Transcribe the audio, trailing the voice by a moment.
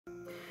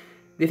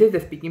This is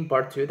the speaking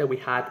part 2 that we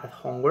had at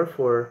homework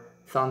for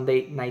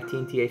Sunday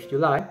 19th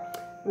July.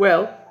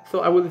 Well,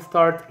 so I will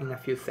start in a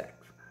few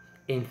seconds.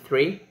 In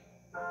 3,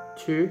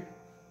 2,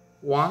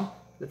 1,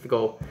 let's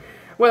go.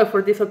 Well,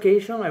 for this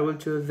occasion, I will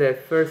choose the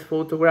first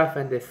photograph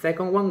and the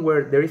second one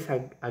where there is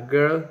a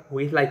girl who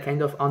is like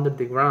kind of under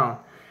the ground.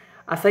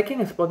 As I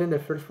can spot in the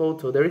first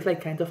photo, there is like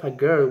kind of a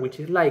girl which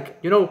is like,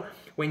 you know,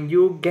 when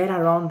you get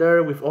around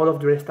there with all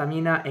of your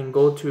stamina and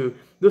go to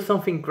do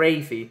something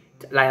crazy,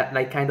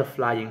 like kind of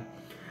flying.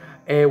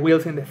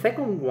 Whilst in the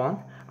second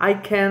one, I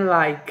can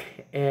like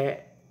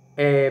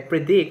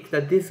predict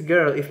that this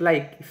girl is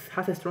like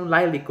has a strong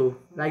likelihood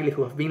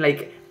of being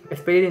like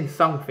experimenting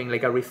something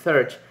like a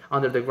research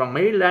under the ground,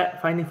 maybe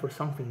like finding for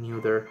something new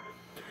there.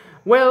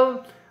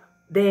 Well,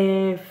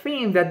 the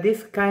thing that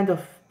this kind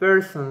of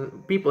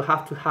people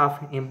have to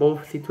have in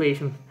both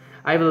situations,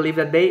 I believe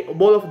that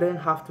both of them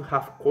have to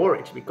have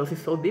courage, because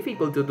it's so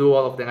difficult to do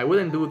all of them. I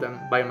wouldn't do them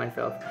by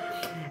myself.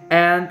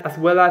 And as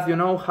well as, you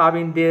know,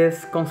 having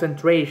this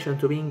concentration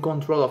to be in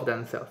control of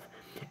themselves.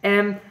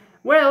 And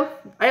well,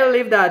 I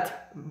believe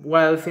that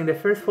whilst in the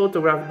first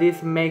photograph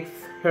this makes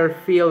her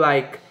feel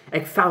like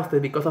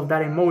exhausted because of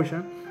that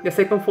emotion, the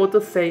second photo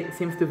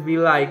seems to be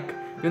like,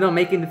 you know,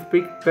 making this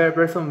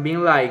person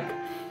being like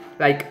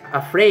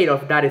afraid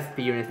of that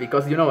experience,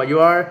 because, you know, you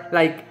are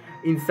like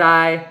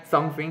inside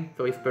something,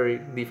 so it's very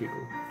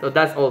difficult. So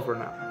that's all for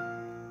now.